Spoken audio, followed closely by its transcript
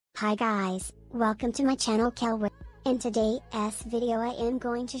Hi guys, welcome to my channel Kelwy. In today's video I am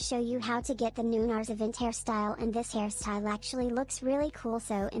going to show you how to get the new NARS event hairstyle, and this hairstyle actually looks really cool.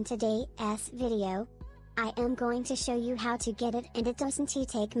 So in today's video, I am going to show you how to get it, and it doesn't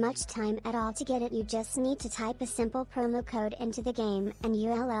take much time at all to get it. You just need to type a simple promo code into the game and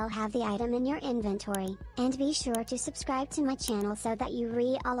you'll have the item in your inventory. And be sure to subscribe to my channel so that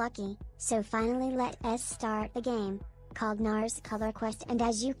you are lucky. So finally let us start the game, called NARS Color Quest, and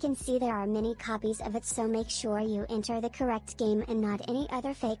as you can see there are many copies of it, so make sure you enter the correct game and not any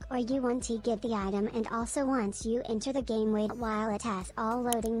other fake, or you won't get the item. And also once you enter the game, wait while it has all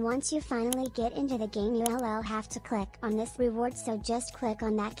loading. Once you finally get into the game you'll have to click on this reward, so just click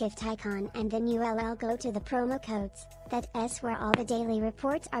on that gift icon and then you'll go to the promo codes. That's where all the daily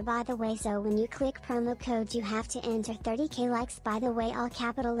reports are, by the way. So when you click promo code you have to enter 30k likes, by the way, all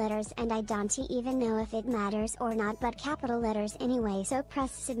capital letters, and I don't even know if it matters or not, but capital letters anyway. So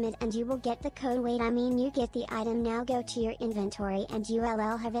press submit and you will get the code. You get the item. Now go to your inventory and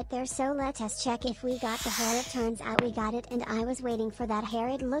you'll have it there. So let us check if we got the hair. It turns out we got it, and I was waiting for that hair.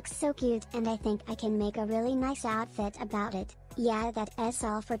 It looks so cute and I think I can make a really nice outfit about it. Yeah, that's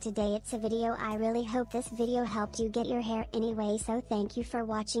all for today. It's a video. I really hope this video helped you get your hair anyway, so thank you for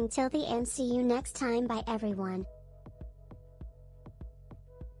watching till the end. See you next time. Bye everyone.